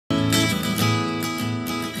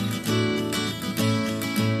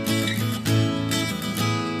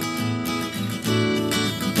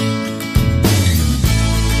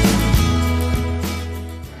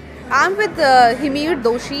I'm with Hemir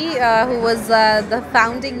Doshi, who was the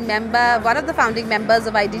founding member, one of the founding members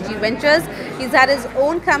of IDG Ventures. He's had his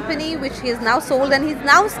own company, which he has now sold, and he's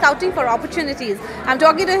now scouting for opportunities. I'm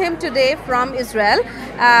talking to him today from Israel,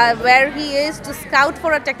 where he is to scout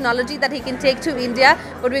for a technology that he can take to India.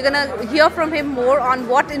 But we're going to hear from him more on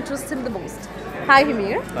what interests him the most. Hi,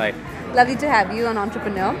 Hemir. Hi. Lovely to have you, an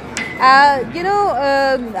entrepreneur.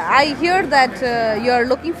 I hear that you're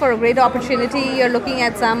looking for a great opportunity. You're looking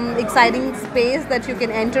at some exciting space that you can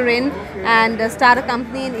enter in and start a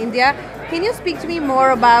company in India. Can you speak to me more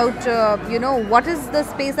about, what is the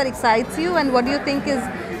space that excites you, and what do you think is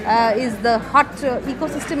the hot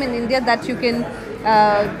ecosystem in India that you can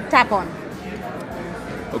tap on?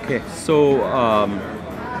 Okay, so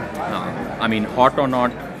hot or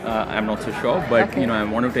not, I'm not so sure, but Okay. I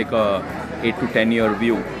want to take a 8 to 10 year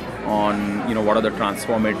view on what are the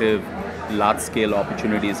transformative large-scale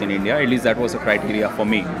opportunities in India. At least that was a criteria for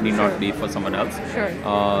me, need not be for someone else. Sure.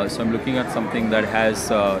 So I'm looking at something that has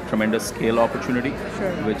tremendous scale opportunity,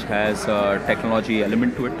 Sure. which has a technology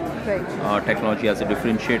element to it. Right. Technology as a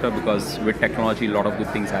differentiator, because with technology a lot of good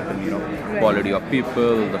things happen. Right. Quality of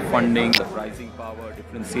people, the funding, the pricing power,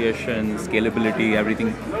 differentiation, scalability,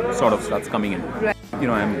 everything sort of starts coming in. Right.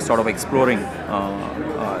 I'm sort of exploring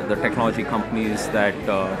the technology companies that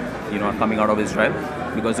are coming out of Israel,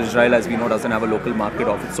 because Israel, as we know, doesn't have a local market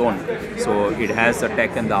of its own. So it has the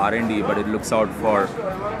tech and the R&D, but it looks out for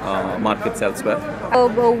markets elsewhere.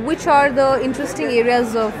 Which are the interesting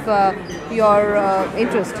areas of your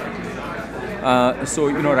interest? So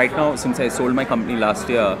right now, since I sold my company last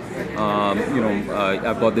year,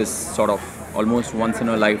 I've got this sort of almost once in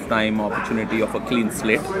a lifetime opportunity of a clean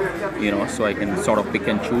slate, so I can sort of pick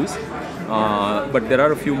and choose. But there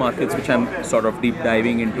are a few markets which I'm sort of deep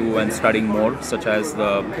diving into and studying more, such as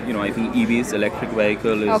I think EVs, electric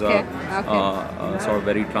vehicle, is Okay. a sort of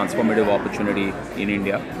very transformative opportunity in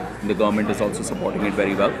India. The government is also supporting it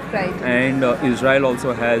very well. Right. And Israel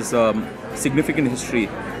also has significant history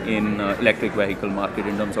in electric vehicle market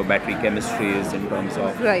in terms of battery chemistries, in terms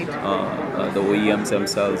of Right. the OEMs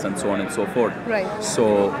themselves, and so on and so forth. Right.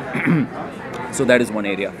 So, so that is one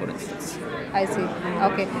area, for instance. I see.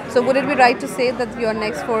 Okay. So would it be right to say that your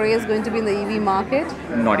next foray is going to be in the EV market?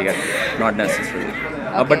 Not yet, not necessarily.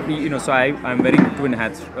 Okay. But so I'm wearing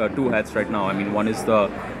two hats right now. I mean, one is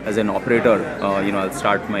as an operator. I'll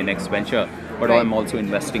start my next venture, but Right. I'm also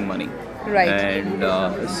investing money. Right. And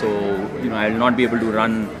so I'll not be able to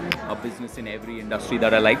run a business in every industry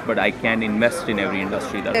that I like, but I can invest in every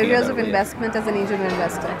industry that. Areas of investment as an angel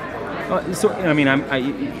investor.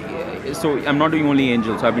 I'm not doing only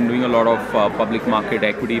angels. I've been doing a lot of public market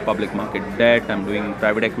equity, public market debt. I'm doing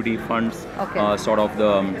private equity funds. Okay. Sort of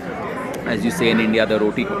as you say in India, the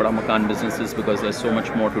roti kapda makan businesses, because there's so much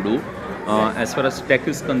more to do. As far as tech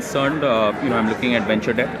is concerned, I'm looking at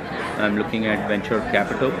venture debt. I'm looking at venture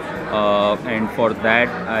capital. And for that,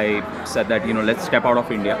 I said that, let's step out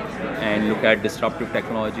of India and look at disruptive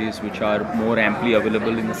technologies which are more amply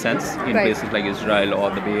available in a sense in Right. places like Israel or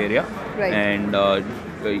the Bay Area. Right. And,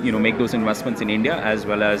 make those investments in India, as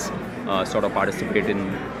well as sort of participate in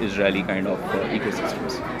Israeli kind of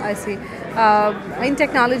ecosystems. I see. In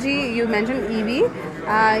technology, you mentioned EV.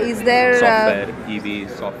 Is there Software, EV,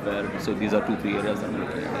 software. So these are 2-3 areas I'm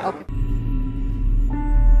looking at. Okay.